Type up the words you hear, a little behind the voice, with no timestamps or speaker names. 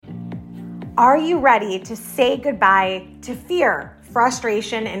Are you ready to say goodbye to fear,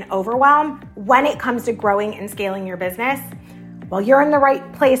 frustration, and overwhelm when it comes to growing and scaling your business? Well, you're in the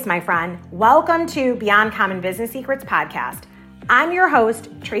right place, my friend. Welcome to Beyond Common Business Secrets podcast. I'm your host,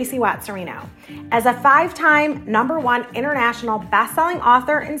 Tracy Watt-Serino. As a 5-time #1 international best-selling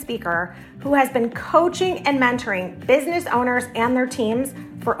author and speaker who has been coaching and mentoring business owners and their teams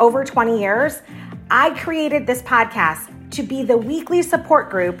for over 20 years, I created this podcast to be the weekly support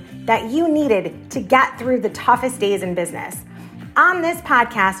group that you needed to get through the toughest days in business. On this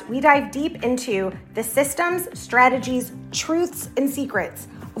podcast, we dive deep into the systems, strategies, truths, and secrets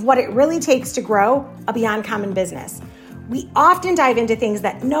of what it really takes to grow a Beyond Common business. We often dive into things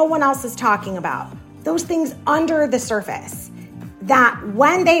that no one else is talking about, those things under the surface, that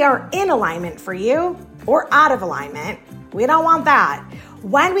when they are in alignment for you or out of alignment, we don't want that.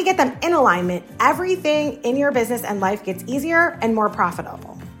 When we get them in alignment, everything in your business and life gets easier and more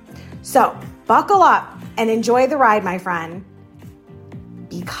profitable. So buckle up and enjoy the ride, my friend,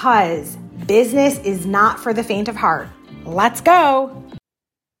 because business is not for the faint of heart. Let's go.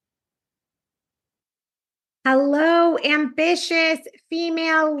 Hello, ambitious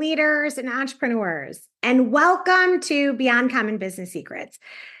female leaders and entrepreneurs, and welcome to Beyond Common Business Secrets,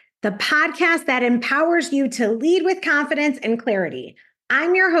 the podcast that empowers you to lead with confidence and clarity.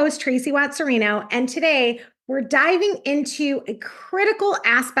 I'm your host, Tracy Watt-Serino, and today we're diving into a critical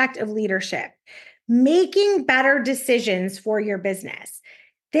aspect of leadership, making better decisions for your business.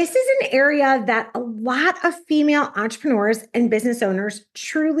 This is an area that a lot of female entrepreneurs and business owners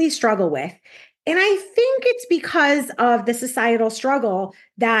truly struggle with. And I think it's because of the societal struggle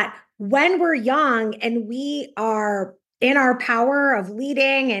that when we're young and we are in our power of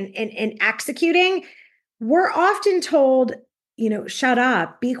leading and executing, we're often told, shut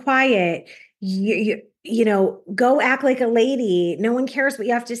up, be quiet, go act like a lady. No one cares what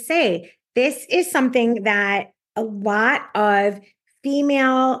you have to say. This is something that a lot of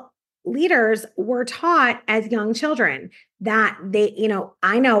female leaders were taught as young children, that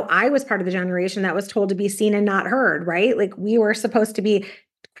I know I was part of the generation that was told to be seen and not heard, right? Like we were supposed to be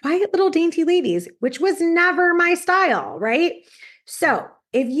quiet little dainty ladies, which was never my style, right? So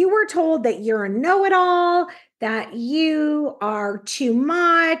if you were told that you're a know-it-all, that you are too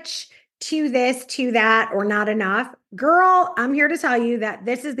much, to this, to that, or not enough, girl, I'm here to tell you that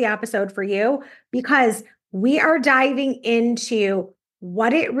this is the episode for you, because we are diving into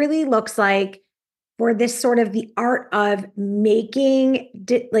what it really looks like for this sort of the art of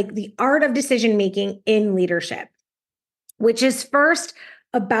the art of decision making in leadership, which is first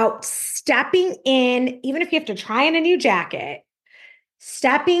about stepping in, even if you have to try on a new jacket,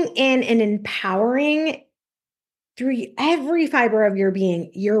 stepping in and empowering through every fiber of your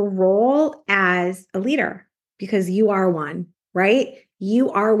being, your role as a leader, because you are one, right?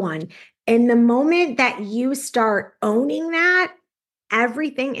 You are one. And the moment that you start owning that,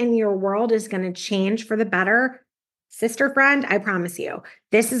 everything in your world is going to change for the better. Sister friend, I promise you,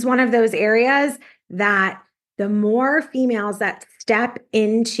 this is one of those areas that the more females that step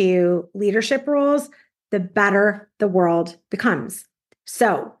into leadership roles, the better the world becomes.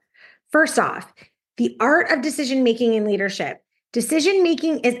 So, first off, the art of decision-making in leadership.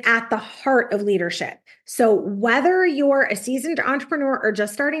 Decision-making is at the heart of leadership. So whether you're a seasoned entrepreneur or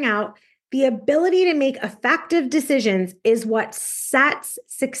just starting out, the ability to make effective decisions is what sets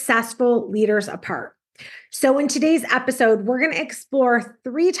successful leaders apart. So in today's episode, we're going to explore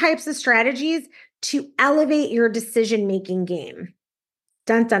 3 types of strategies to elevate your decision-making game.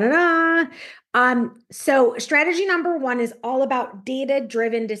 Dun, dun, dun, dun. So strategy number 1 is all about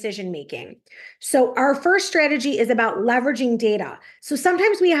data-driven decision-making. So our first strategy is about leveraging data. So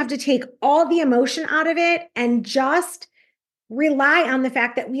sometimes we have to take all the emotion out of it and just rely on the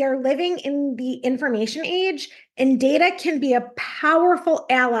fact that we are living in the information age, and data can be a powerful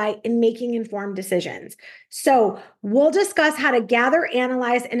ally in making informed decisions. So we'll discuss how to gather,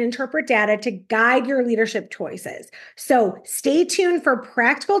 analyze, and interpret data to guide your leadership choices. So stay tuned for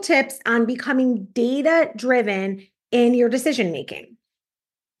practical tips on becoming data-driven in your decision-making.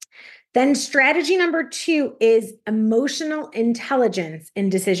 Then strategy number 2 is emotional intelligence in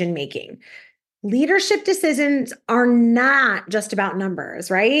decision-making. Leadership decisions are not just about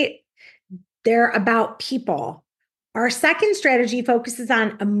numbers, right? They're about people. Our second strategy focuses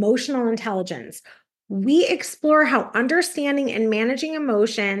on emotional intelligence. We explore how understanding and managing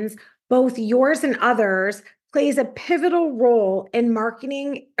emotions, both yours and others, plays a pivotal role in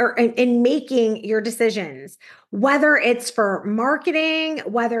marketing or in making your decisions, whether it's for marketing,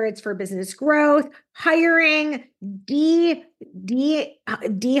 whether it's for business growth, hiring, dehiring,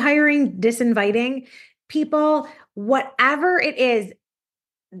 disinviting people, whatever it is.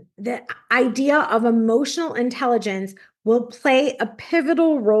 the idea of emotional intelligence will play a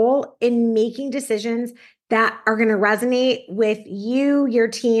pivotal role in making decisions that are going to resonate with you, your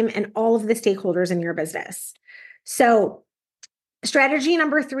team, and all of the stakeholders in your business. So, strategy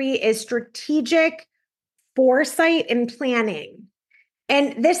number 3 is strategic foresight and planning.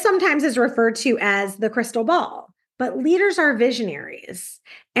 And this sometimes is referred to as the crystal ball, but leaders are visionaries.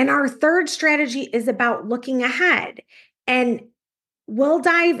 And our third strategy is about looking ahead. And we'll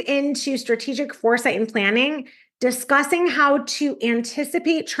dive into strategic foresight and planning, discussing how to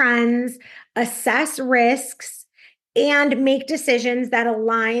anticipate trends, assess risks, and make decisions that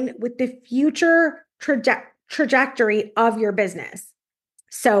align with the future trajectory of your business.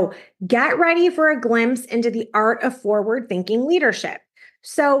 So get ready for a glimpse into the art of forward thinking leadership.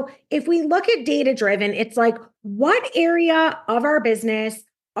 So if we look at data driven, it's like, what area of our business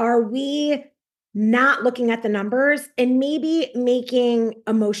are we not looking at the numbers and maybe making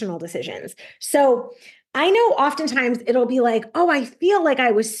emotional decisions? So I know oftentimes it'll be like, oh, I feel like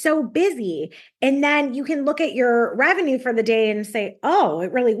I was so busy. And then you can look at your revenue for the day and say, oh,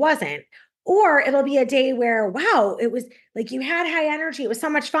 it really wasn't. Or it'll be a day where, wow, it was like you had high energy. It was so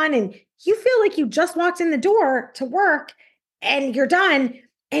much fun. And you feel like you just walked in the door to work and you're done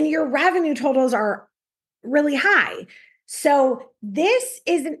and your revenue totals are really high. So this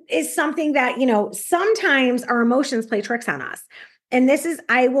is something that, sometimes our emotions play tricks on us. And this is,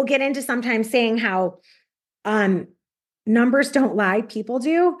 I will get into sometimes saying how numbers don't lie, people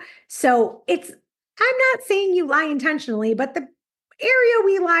do. So I'm not saying you lie intentionally, but the area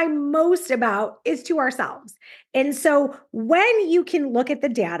we lie most about is to ourselves. And so when you can look at the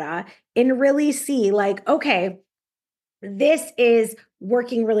data and really see like, okay, this is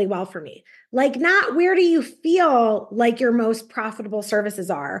working really well for me. Like, not where do you feel like your most profitable services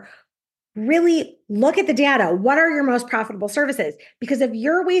are? Really look at the data. What are your most profitable services? Because if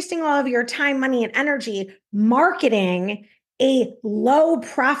you're wasting all of your time, money, and energy marketing a low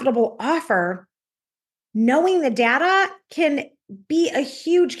profitable offer, knowing the data can be a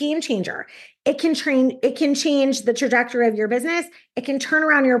huge game changer. It can change the trajectory of your business. It can turn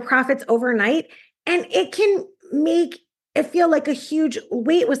around your profits overnight, and it can make it feel like a huge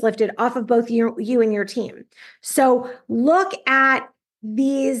weight was lifted off of both you and your team. So look at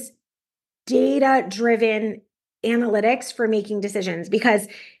these data-driven analytics for making decisions, because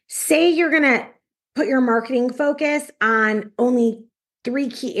say you're going to put your marketing focus on only 3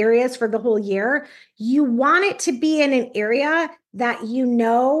 key areas for the whole year, you want it to be in an area that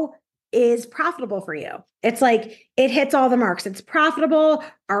is profitable for you. It's like it hits all the marks. It's profitable,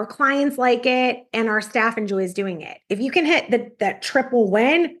 our clients like it, and our staff enjoys doing it. If you can hit that triple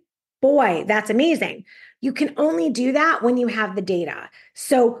win, boy, that's amazing. You can only do that when you have the data.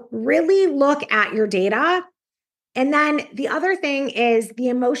 So really look at your data. And then the other thing is the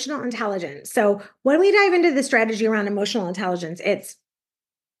emotional intelligence. So when we dive into the strategy around emotional intelligence, it's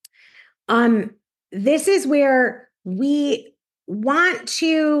this is where we want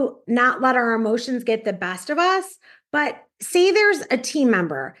to not let our emotions get the best of us. But say there's a team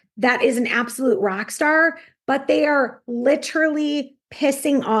member that is an absolute rock star, but they are literally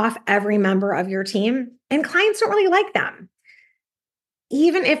pissing off every member of your team, and clients don't really like them.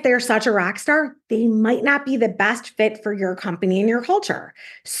 Even if they're such a rock star, they might not be the best fit for your company and your culture.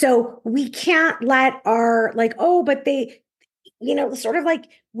 So we can't let our but they, sort of like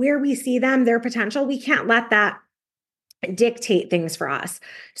where we see them, their potential, we can't let that dictate things for us.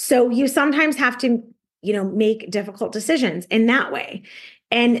 So you sometimes have to, make difficult decisions in that way.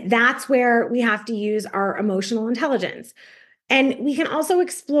 And that's where we have to use our emotional intelligence. And we can also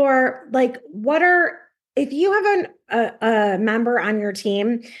explore if you have a member on your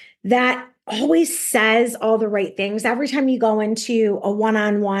team that always says all the right things every time you go into a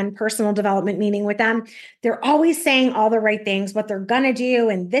one-on-one personal development meeting with them, they're always saying all the right things, what they're going to do,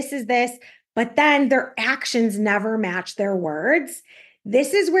 and this is this, but then their actions never match their words.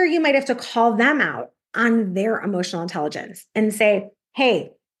 This is where you might have to call them out on their emotional intelligence and say,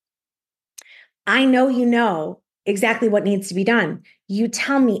 hey, I know you know exactly what needs to be done. You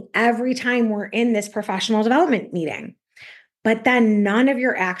tell me every time we're in this professional development meeting, but then none of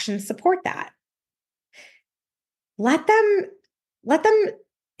your actions support that. Let them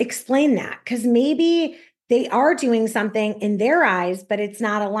explain that, because maybe they are doing something in their eyes, but it's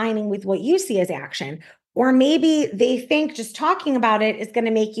not aligning with what you see as action. Or maybe they think just talking about it is going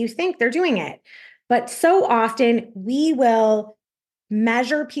to make you think they're doing it. But so often we will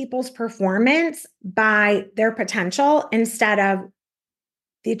measure people's performance by their potential instead of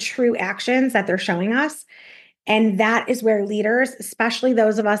the true actions that they're showing us. And that is where leaders, especially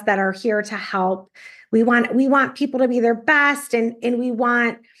those of us that are here to help, we want people to be their best, and we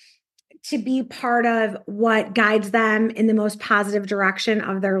want to be part of what guides them in the most positive direction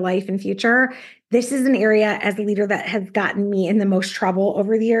of their life and future. This is an area as a leader that has gotten me in the most trouble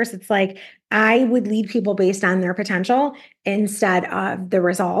over the years. It's like I would lead people based on their potential instead of the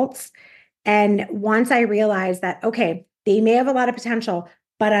results. And once I realized that, okay, they may have a lot of potential,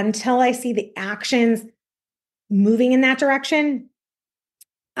 but until I see the actions moving in that direction,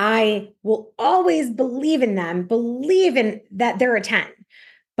 I will always believe in them, believe in that they're a 10.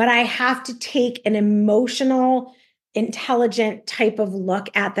 But I have to take an emotional, intelligent type of look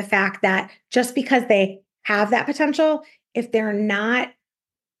at the fact that just because they have that potential, if they're not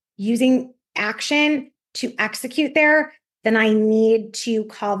using action to execute there, then I need to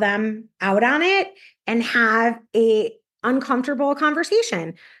call them out on it and have a uncomfortable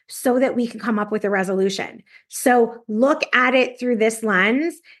conversation so that we can come up with a resolution. So look at it through this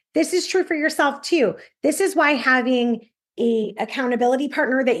lens. This is true for yourself too. This is why having a accountability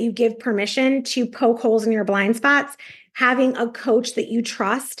partner that you give permission to poke holes in your blind spots, having a coach that you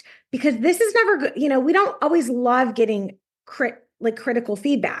trust, because this is never good. We don't always love getting critical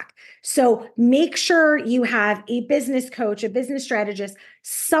feedback. So make sure you have a business coach, a business strategist,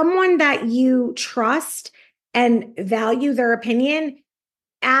 someone that you trust and value their opinion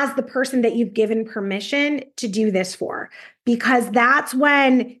as the person that you've given permission to do this for, because that's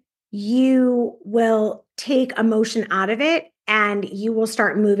when you will take emotion out of it and you will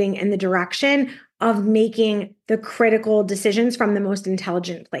start moving in the direction of making the critical decisions from the most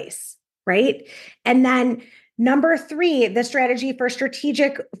intelligent place, right? And then number 3, the strategy for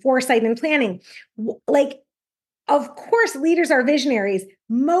strategic foresight and planning. Like, of course, leaders are visionaries.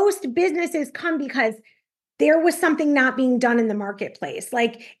 Most businesses come because there was something not being done in the marketplace.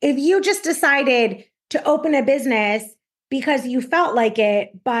 Like if you just decided to open a business because you felt like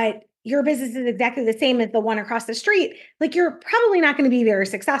it, but your business is exactly the same as the one across the street, like you're probably not going to be very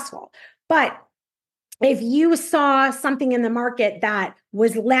successful. But if you saw something in the market that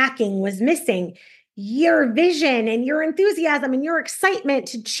was lacking, was missing, your vision and your enthusiasm and your excitement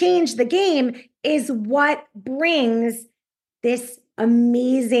to change the game is what brings this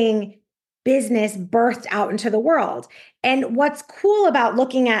amazing business birthed out into the world. And what's cool about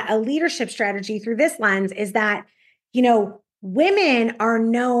looking at a leadership strategy through this lens is that, women are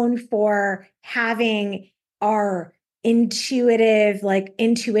known for having our intuitive, like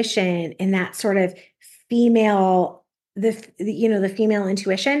intuition and that sort of female, the female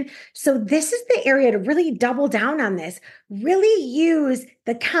intuition. So this is the area to really double down on this, really use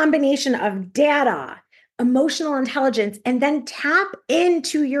the combination of data, emotional intelligence, and then tap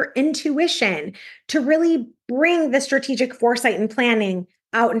into your intuition to really bring the strategic foresight and planning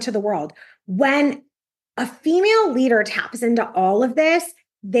out into the world. When a female leader taps into all of this,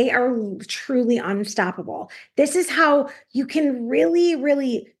 they are truly unstoppable. This is how you can really,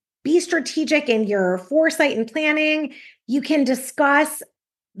 really be strategic in your foresight and planning. You can discuss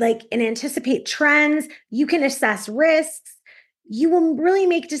and anticipate trends. You can assess risks. You will really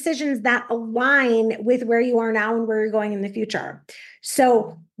make decisions that align with where you are now and where you're going in the future.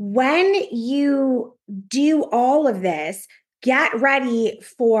 So when you do all of this, get ready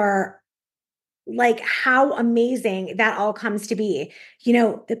for how amazing that all comes to be.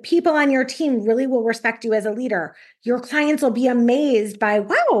 The people on your team really will respect you as a leader. Your clients will be amazed by,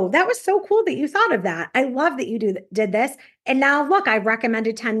 wow, that was so cool that you thought of that. I love that you did this. And now look, I've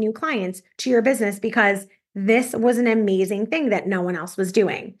recommended 10 new clients to your business because this was an amazing thing that no one else was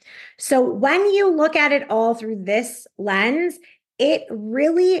doing. So when you look at it all through this lens, it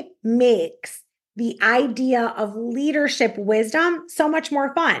really makes the idea of leadership wisdom so much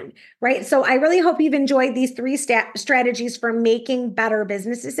more fun, right? So I really hope you've enjoyed these 3 strategies for making better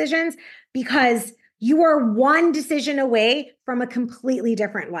business decisions, because you are one decision away from a completely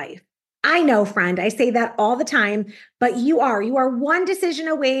different life. I know, friend, I say that all the time, but you are one decision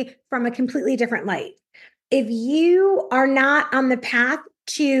away from a completely different life. If you are not on the path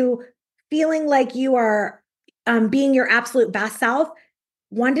to feeling like you are being your absolute best self,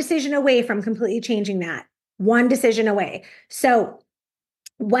 one decision away from completely changing that, one decision away. So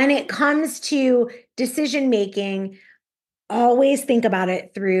when it comes to decision making, always think about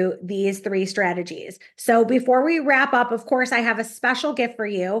it through these 3 strategies. So before we wrap up, of course, I have a special gift for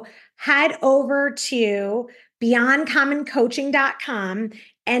you. Head over to beyondcommoncoaching.com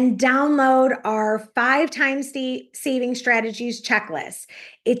and download our 5 times saving strategies checklist.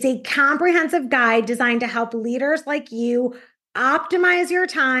 It's a comprehensive guide designed to help leaders like you optimize your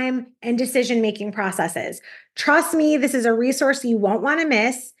time and decision-making processes. Trust me, this is a resource you won't want to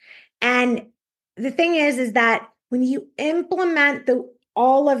miss. And the thing is that when you implement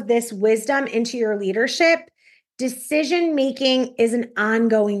all of this wisdom into your leadership, decision-making is an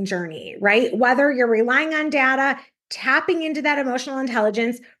ongoing journey, right? Whether you're relying on data, tapping into that emotional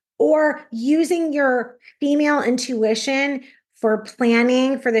intelligence, or using your female intuition for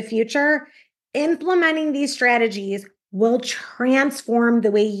planning for the future, implementing these strategies will transform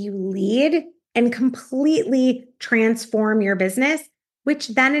the way you lead and completely transform your business, which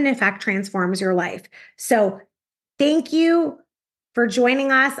then in effect transforms your life. So thank you for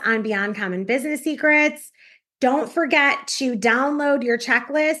joining us on Beyond Common Business Secrets. Don't forget to download your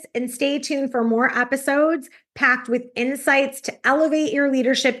checklist and stay tuned for more episodes packed with insights to elevate your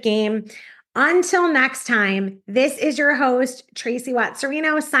leadership game. Until next time, this is your host, Tracy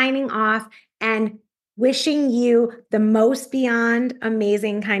Watt-Serino, signing off and wishing you the most beyond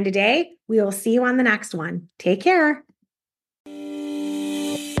amazing kind of day. We will see you on the next one. Take care.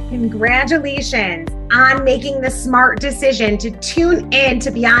 Congratulations on making the smart decision to tune in to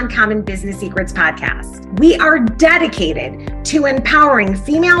Beyond Common Business Secrets podcast. We are dedicated to empowering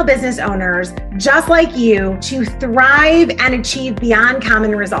female business owners just like you to thrive and achieve beyond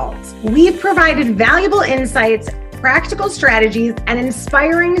common results. We've provided valuable insights, practical strategies, and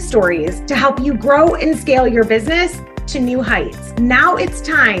inspiring stories to help you grow and scale your business to new heights. Now it's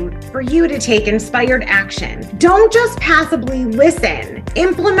time for you to take inspired action. Don't just passively listen.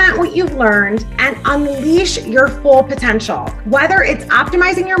 Implement what you've learned and unleash your full potential. Whether it's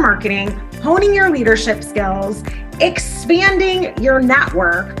optimizing your marketing, honing your leadership skills, expanding your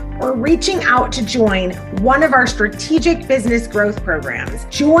network, or reaching out to join one of our strategic business growth programs.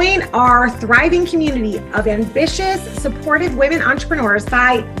 Join our thriving community of ambitious, supportive women entrepreneurs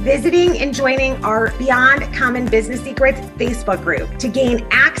by visiting and joining our Beyond Common Business Secrets Facebook group to gain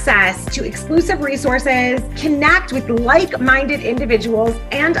access to exclusive resources, connect with like-minded individuals,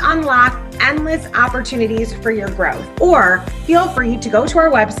 and unlock endless opportunities for your growth. Or feel free to go to our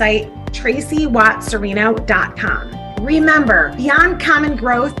website, TracyWattSerino.com. Remember, beyond common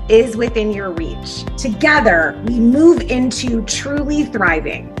growth is within your reach. Together, we move into truly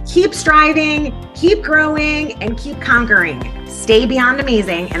thriving. Keep striving, keep growing, and keep conquering. Stay beyond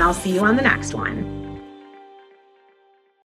amazing, and I'll see you on the next one.